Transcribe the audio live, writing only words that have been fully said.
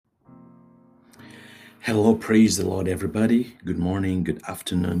Hello, praise the Lord, everybody. Good morning, good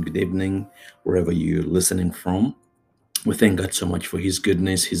afternoon, good evening, wherever you're listening from. We thank God so much for His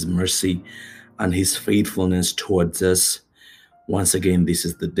goodness, His mercy, and His faithfulness towards us. Once again, this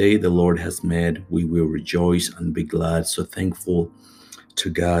is the day the Lord has made. We will rejoice and be glad. So thankful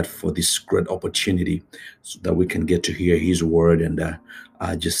to God for this great opportunity so that we can get to hear His word and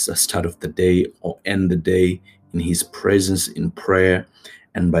just start of the day or end the day in His presence in prayer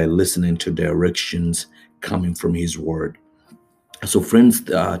and by listening to directions coming from His word. So, friends,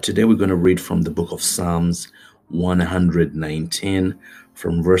 today we're going to read from the book of Psalms 119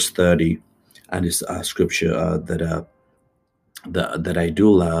 from verse 30. And it's a scripture that I do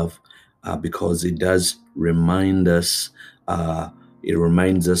love because it does remind us. It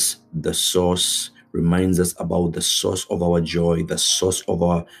reminds us the source, reminds us about the source of our joy, the source of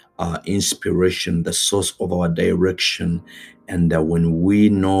our inspiration, the source of our direction, and when we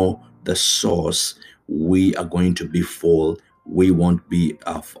know the source, we are going to be full. We won't be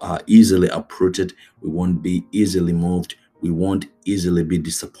easily uprooted. We won't be easily moved. We won't easily be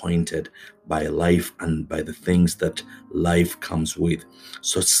disappointed by life and by the things that life comes with.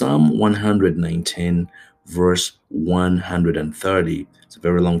 So Psalm 119, verse 130. It's a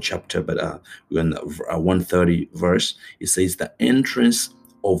very long chapter, but we're in the 130 verse. It says, "The entrance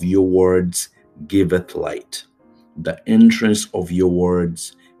of your words giveth light. The entrance of your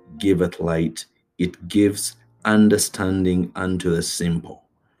words giveth light. It gives understanding unto the simple."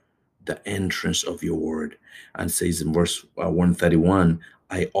 The entrance of your word. And says in verse 131,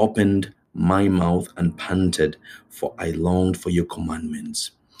 "I opened my mouth and panted, for I longed for your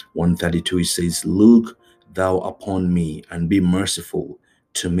commandments." 132, it says, "Look thou upon me and be merciful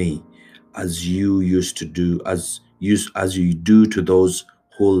to me, as you used to do, as you do to those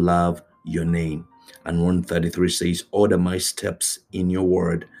who love your name." And 133 says, "Order my steps in your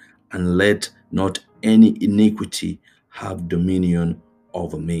word, and let not any iniquity have dominion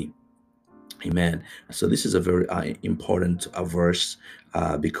over me." Amen. So this is a very important verse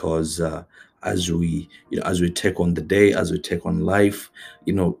because as we take on the day, as we take on life,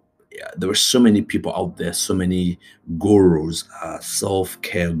 there are so many people out there, so many gurus,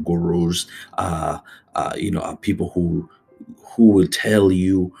 self-care gurus, people who will tell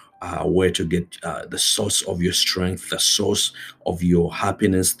you where to get the source of your strength, the source of your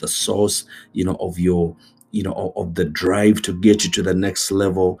happiness, the source, of your of the drive to get you to the next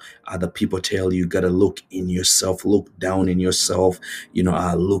level. Other people tell you gotta look in yourself, look down in yourself,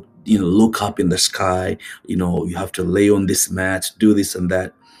 look up in the sky, you have to lay on this mat, do this and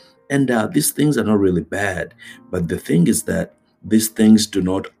that. And these things are not really bad, but the thing is that these things do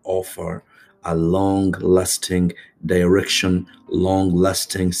not offer a long lasting direction, long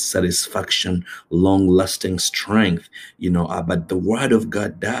lasting satisfaction, long lasting strength, but the word of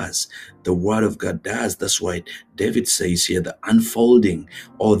God does. The word of God does. That's why David says here, the unfolding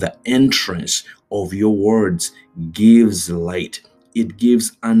or the entrance of your words gives light. It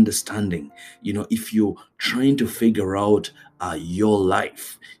gives understanding. If you're trying to figure out your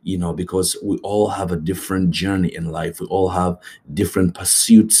life, because we all have a different journey in life. We all have different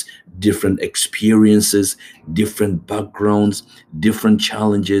pursuits, different experiences, different backgrounds, different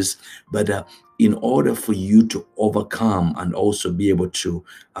challenges. But in order for you to overcome and also be able to,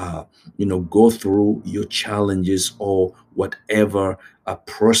 go through your challenges or whatever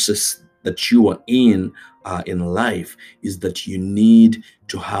process that you are in life, is that you need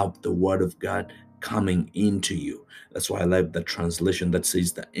to have the word of God coming into you. That's why I like the translation that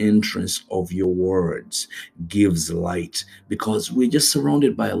says the entrance of your words gives light, because we're just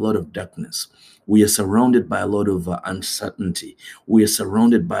surrounded by a lot of darkness. We are surrounded by a lot of uncertainty. We are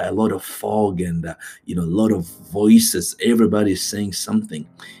surrounded by a lot of fog and a lot of voices. Everybody's saying something.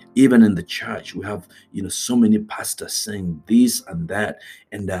 Even in the church, we have so many pastors saying this and that,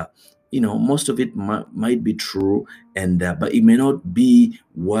 and most of it might be true, and but it may not be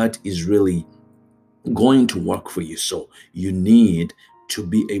what is really going to work for you. So you need to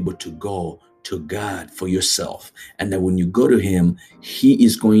be able to go to God for yourself. And then when you go to Him, He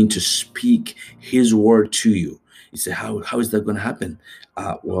is going to speak His word to you. You say, how is that going to happen?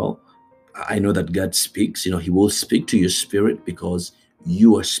 Well, I know that God speaks. He will speak to your spirit because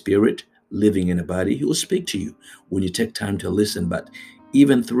you are spirit living in a body. He will speak to you when you take time to listen. But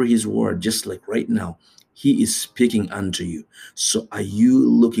even through His word, just like right now, He is speaking unto you. So are you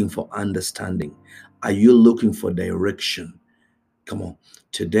looking for understanding? Are you looking for direction? Come on.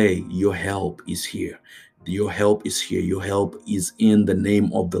 Today, your help is here. Your help is here. Your help is in the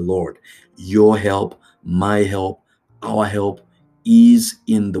name of the Lord. Your help, my help, our help is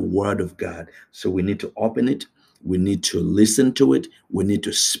in the Word of God. So we need to open it. We need to listen to it, we need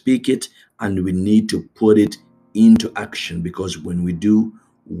to speak it, and we need to put it into action, because when we do,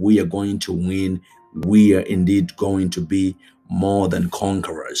 we are going to win. We are indeed going to be more than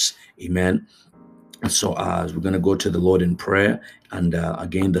conquerors. Amen. So we're going to go to the Lord in prayer. And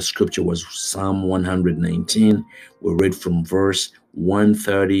again, the scripture was Psalm 119. We read from verse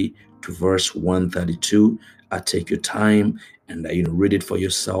 130 to verse 132. Take your time and read it for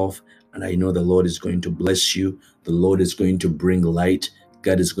yourself. And I know the Lord is going to bless you. The Lord is going to bring light.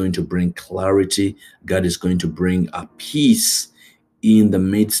 God is going to bring clarity. God is going to bring a peace in the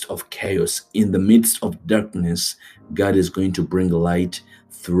midst of chaos, in the midst of darkness. God is going to bring light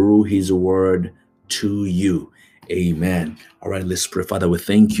through his word to you. Amen. All right, let's pray. Father, we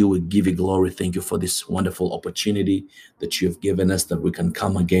thank you. We give you glory. Thank you for this wonderful opportunity that you have given us, that we can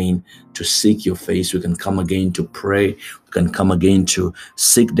come again to seek your face. We can come again to pray. We can come again to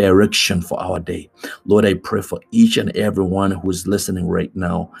seek direction for our day. Lord, I pray for each and every one who is listening right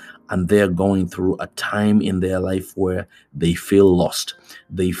now, and they're going through a time in their life where they feel lost.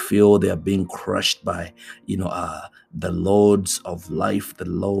 They feel they are being crushed by, the loads of life, the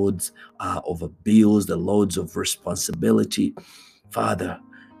loads of bills, the loads of responsibility. Father,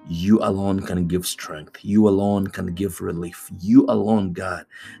 you alone can give strength. You alone can give relief. You alone, God,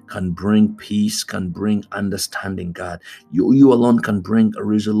 can bring peace, can bring understanding, God. You alone can bring a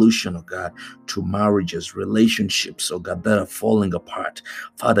resolution, oh God, to marriages, relationships, oh God, that are falling apart.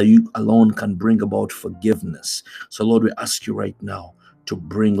 Father, you alone can bring about forgiveness. So, Lord, we ask you right now to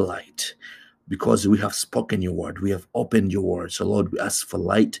bring light, because we have spoken your word, we have opened your word. So, Lord, we ask for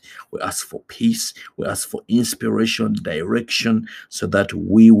light, we ask for peace, we ask for inspiration, direction, so that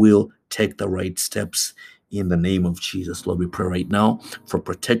we will take the right steps in the name of Jesus. Lord, we pray right now for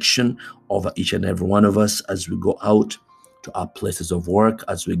protection over each and every one of us as we go out to our places of work,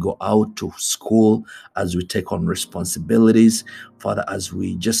 as we go out to school, as we take on responsibilities, Father, as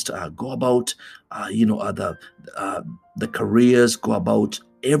we just go about, the careers, go about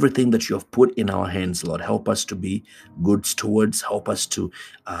everything that you have put in our hands. Lord, help us to be good stewards. Help us to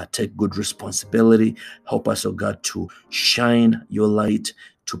take good responsibility. Help us, oh God, to shine your light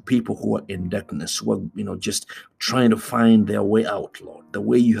to people who are in darkness, who are, just trying to find their way out, Lord. The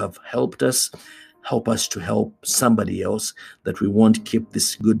way you have helped us, help us to help somebody else, that we won't keep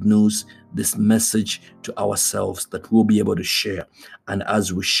this good news, this message to ourselves, that we'll be able to share. And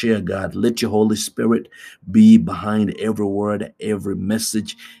as we share, God, let your Holy Spirit be behind every word, every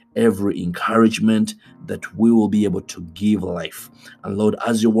message, every encouragement, that we will be able to give life. And Lord,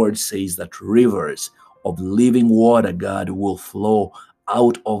 as your word says, that rivers of living water, God, will flow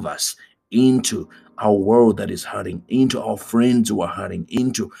out of us into our world that is hurting, into our friends who are hurting,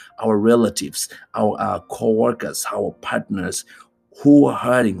 into our relatives, our co-workers, our partners who are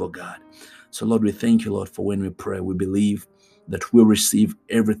hurting, oh God. So Lord, we thank you, Lord, for when we pray, we believe that we'll receive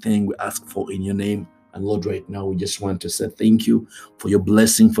everything we ask for in your name. And Lord, right now, we just want to say thank you for your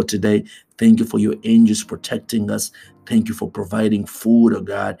blessing for today. Thank you for your angels protecting us. Thank you for providing food, oh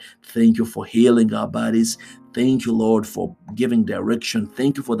God. Thank you for healing our bodies. Thank you, Lord, for giving direction.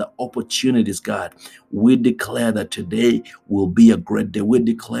 Thank you for the opportunities, God. We declare that today will be a great day. We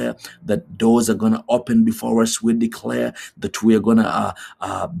declare that doors are going to open before us. We declare that we are going to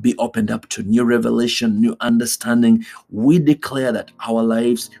be opened up to new revelation, new understanding. We declare that our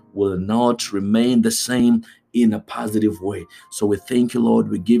lives will not remain the same in a positive way. So we thank you, Lord.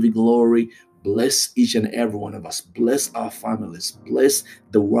 We give you glory. Bless each and every one of us. Bless our families. Bless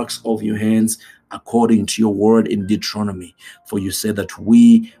the works of your hands, according to your word in Deuteronomy. For you say that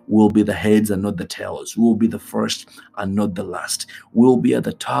we will be the heads and not the tails. We will be the first and not the last. We will be at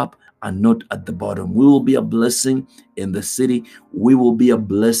the top and not at the bottom. We will be a blessing in the city. We will be a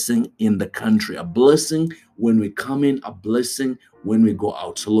blessing in the country. A blessing when we come in, a blessing when we go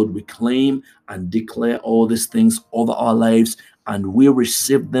out. So Lord, we claim and declare all these things over our lives, and we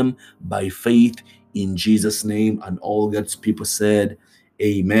receive them by faith in Jesus' name. And all God's people said,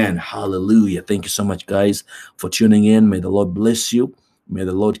 amen. Hallelujah. Thank you so much, guys, for tuning in. May the Lord bless you. May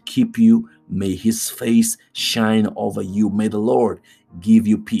the Lord keep you. May his face shine over you. May the Lord give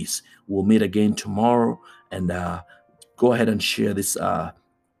you peace. We'll meet again tomorrow, and go ahead and share this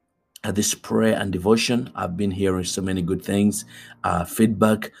prayer and devotion. I've been hearing so many good things,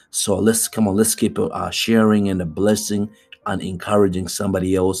 feedback. So let's keep sharing and a blessing and encouraging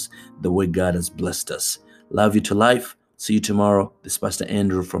somebody else the way God has blessed us. Love you to life. See you tomorrow. This is Pastor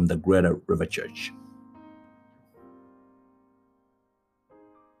Andrew from the Greater River Church.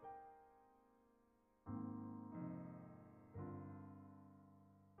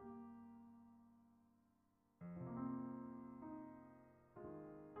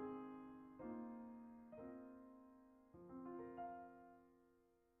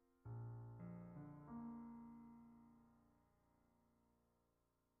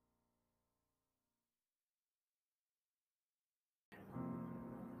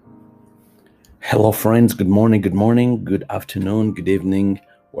 Hello, friends. Good morning, good afternoon, good evening,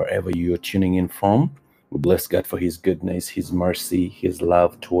 wherever you're tuning in from. We bless God for His goodness, His mercy, His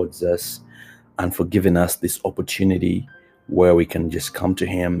love towards us, and for giving us this opportunity where we can just come to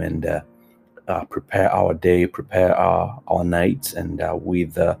Him and prepare our day, prepare our nights, and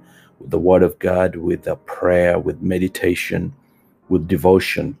with the Word of God, with prayer, with meditation, with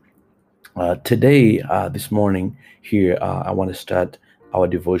devotion. Today, this morning, here, I want to start our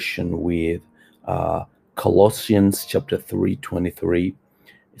devotion with uh, Colossians chapter 3:23.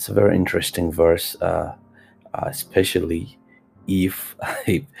 It's a very interesting verse, especially if,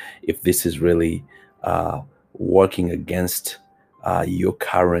 if if this is really working against your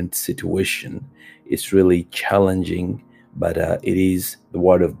current situation. It's really challenging, but it is the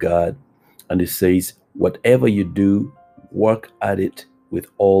Word of God, and it says, "Whatever you do, work at it with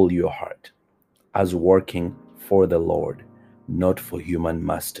all your heart, as working for the Lord, not for human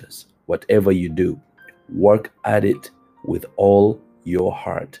masters. Whatever you do, work at it with all your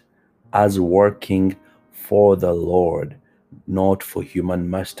heart, as working for the Lord, not for human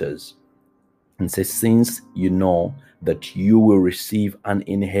masters." And says, "Since you know that you will receive an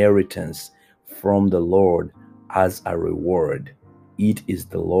inheritance from the Lord as a reward, it is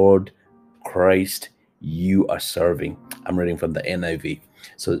the Lord Christ you are serving." I'm reading from the NIV.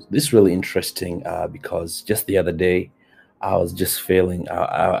 So this is really interesting because just the other day, I was just feeling,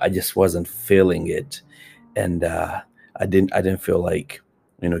 I just wasn't feeling it, and I didn't feel like,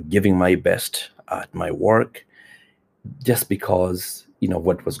 giving my best at my work, just because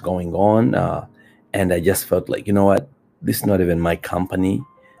what was going on, and I just felt like, you know what, this is not even my company.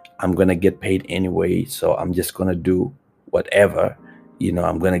 I'm gonna get paid anyway, so I'm just gonna do whatever.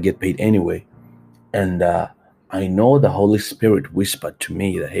 I'm gonna get paid anyway. And I know the Holy Spirit whispered to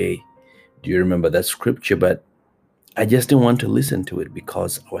me that, hey, do you remember that scripture? But I just didn't want to listen to it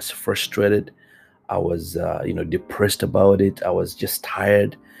because I was frustrated. I was depressed about it. I was just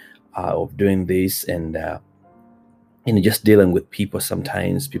tired of doing this, and just dealing with people.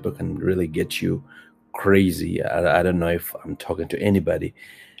 Sometimes people can really get you crazy. I don't know if I'm talking to anybody,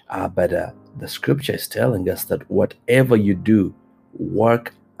 but the scripture is telling us that whatever you do,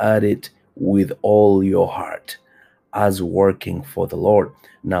 work at it with all your heart, as working for the Lord.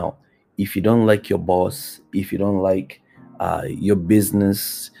 Now, if you don't like your boss, if you don't like your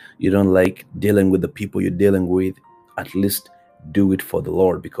business, you don't like dealing with the people you're dealing with, at least do it for the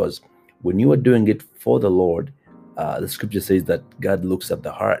Lord. Because when you are doing it for the Lord, the scripture says that God looks at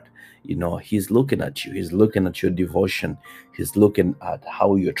the heart. He's looking at you. He's looking at your devotion. He's looking at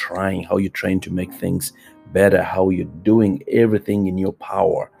how you're trying to make things better, how you're doing everything in your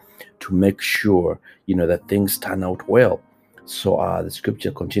power to make sure, that things turn out well. So the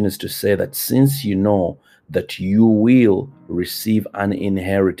scripture continues to say that, since you know that you will receive an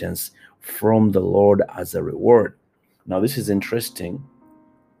inheritance from the Lord as a reward. Now, this is interesting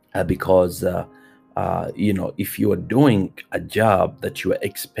because if you are doing a job that you are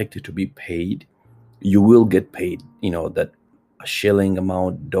expected to be paid, you will get paid. That a shilling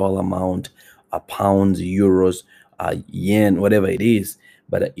amount, dollar amount, a pounds, euros, yen, whatever it is.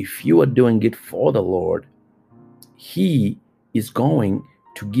 But if you are doing it for the Lord, He is going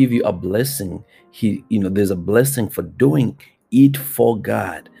to give you a blessing. There's a blessing for doing it for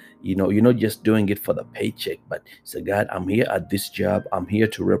God. You're not just doing it for the paycheck, but say, God, I'm here at this job. I'm here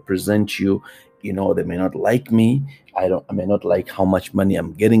to represent you. They may not like me. I may not like how much money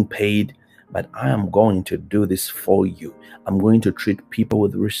I'm getting paid, but I am going to do this for you. I'm going to treat people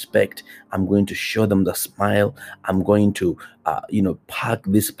with respect. I'm going to show them the smile. I'm going to, pack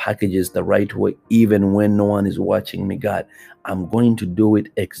these packages the right way, even when no one is watching me. God, I'm going to do it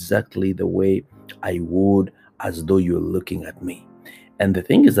exactly the way I would, as though you're looking at me. And the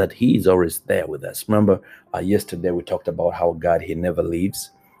thing is that He is always there with us. Remember, yesterday we talked about how God, He never leaves.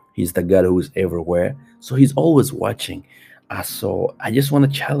 He's the God who is everywhere. So He's always watching. So I just want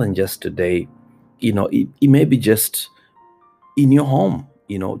to challenge us today. It may be just in your home,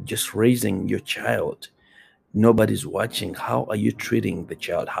 just raising your child. Nobody's watching. How are you treating the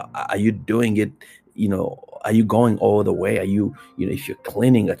child? How are you doing it? Are you going all the way? Are you, if you're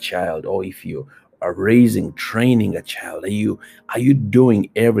cleaning a child, or if you are training a child, are you doing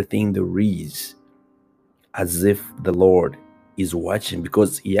everything there is as if the Lord is watching?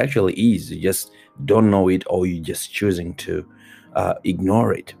 Because He actually is. You just don't know it, or you're just choosing to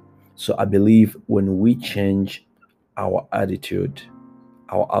ignore it. So I believe when we change our attitude,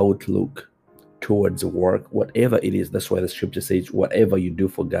 our outlook towards work, whatever it is, that's why the scripture says, whatever you do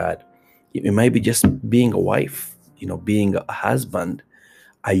for God, it might be just being a wife, being a husband.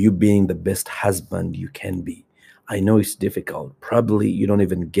 Are you being the best husband you can be? I know it's difficult. Probably you don't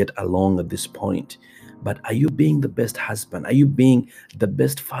even get along at this point. But are you being the best husband? Are you being the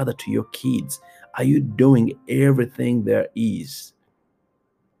best father to your kids? Are you doing everything there is?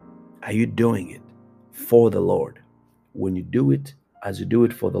 Are you doing it for the Lord? When you do it, as you do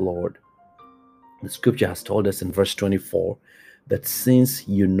it for the Lord, the scripture has told us in verse 24 that since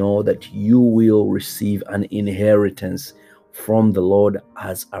you know that you will receive an inheritance from the Lord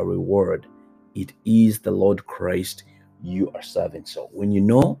as a reward, it is the Lord Christ you are serving. So when you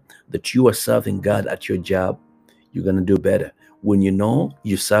know that you are serving God at your job, you're going to do better. When you know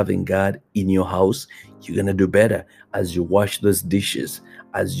you're serving God in your house, you're going to do better as you wash those dishes,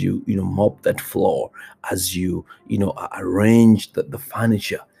 as you mop that floor, as you arrange the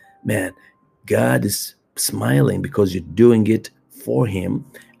furniture. Man, God is smiling because you're doing it for Him,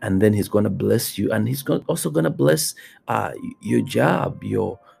 and then He's going to bless you, and He's also going to bless your job,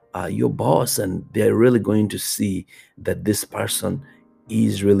 your boss, and they're really going to see that this person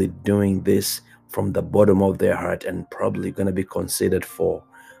is really doing this from the bottom of their heart, and probably going to be considered for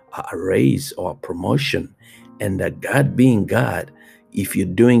a raise or a promotion. And that God being God, if you're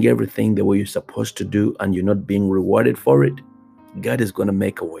doing everything the way you're supposed to do and you're not being rewarded for it, God is going to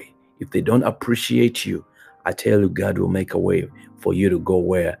make a way. If they don't appreciate you, I tell you, God will make a way for you to go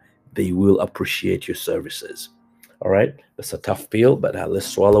where they will appreciate your services. All right, that's a tough pill, but let's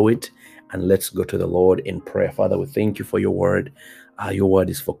swallow it and let's go to the Lord in prayer. Father, we thank you for your word. Your word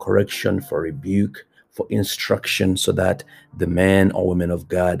is for correction, for rebuke, for instruction, so that the man or woman of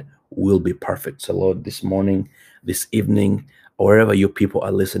God will be perfect. So, Lord, this morning, this evening, wherever your people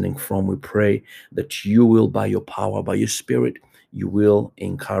are listening from, we pray that you will, by your power, by your spirit, you will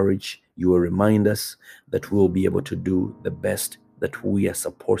encourage, you will remind us that we'll be able to do the best that we are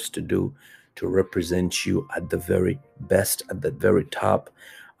supposed to do to represent you at the very best, at the very top,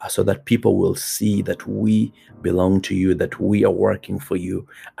 so that people will see that we belong to you, that we are working for you.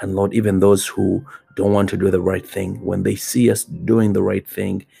 And Lord, even those who don't want to do the right thing, when they see us doing the right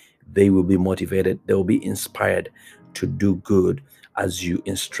thing, they will be motivated, they will be inspired to do good as you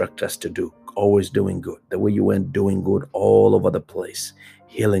instruct us to do. Always doing good, the way you went doing good all over the place,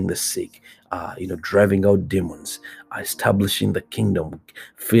 healing the sick, driving out demons, establishing the kingdom,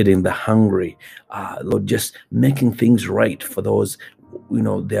 feeding the hungry, Lord, just making things right for those,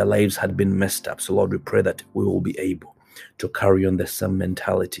 their lives had been messed up. So Lord, we pray that we will be able to carry on the same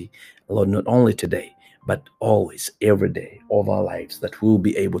mentality, Lord, not only today, but always, every day of our lives, that we'll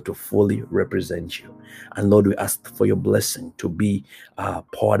be able to fully represent you. And Lord, we ask for your blessing to be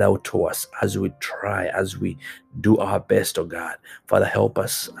poured out to us as we try, as we do our best, oh God. Father, help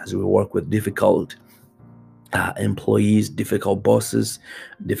us as we work with difficult employees, difficult bosses,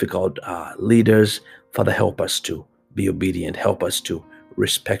 difficult leaders. Father, help us to be obedient. Help us to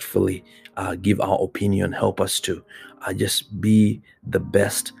respectfully give our opinion. Help us to just be the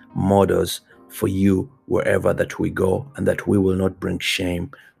best models for you wherever that we go, and that we will not bring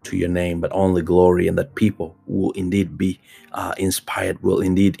shame to your name, but only glory, and that people will indeed be inspired, will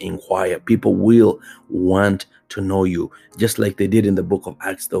indeed inquire. People will want to know you, just like they did in the book of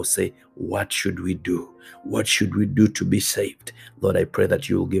Acts. They'll say, what should we do? What should we do to be saved? Lord, I pray that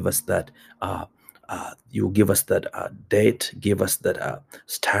you will give us that you will give us that date, give us that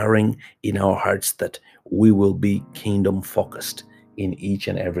stirring in our hearts, that we will be kingdom focused in each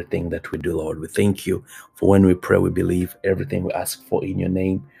and everything that we do, Lord. We thank you for when we pray, we believe everything we ask for in your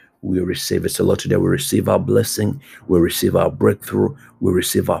name, we receive it. So, Lord, today we receive our blessing, we receive our breakthrough, we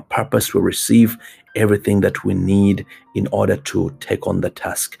receive our purpose, we receive everything that we need in order to take on the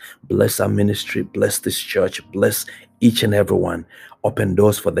task. Bless our ministry, bless this church, bless each and every one. Open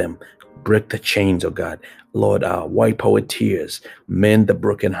doors for them. Break the chains, oh God. Lord, wipe our tears, mend the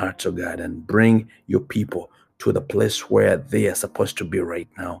broken hearts, oh God, and bring your people to the place where they are supposed to be right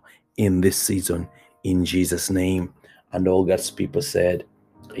now in this season, in Jesus' name. And all God's people said,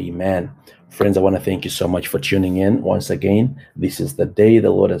 amen. Friends, I want to thank you so much for tuning in once again. This is the day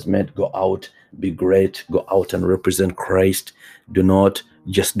the Lord has made. Go out, be great, go out and represent Christ. Do not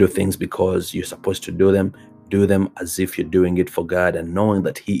just do things because you're supposed to do them. Do them as if you're doing it for God, and knowing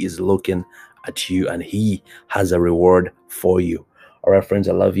that He is looking at you and He has a reward for you. All right, friends,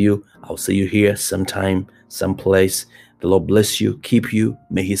 I love you. I'll see you here sometime, someplace. The Lord bless you, keep you.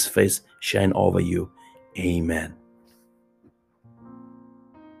 May His face shine over you. Amen.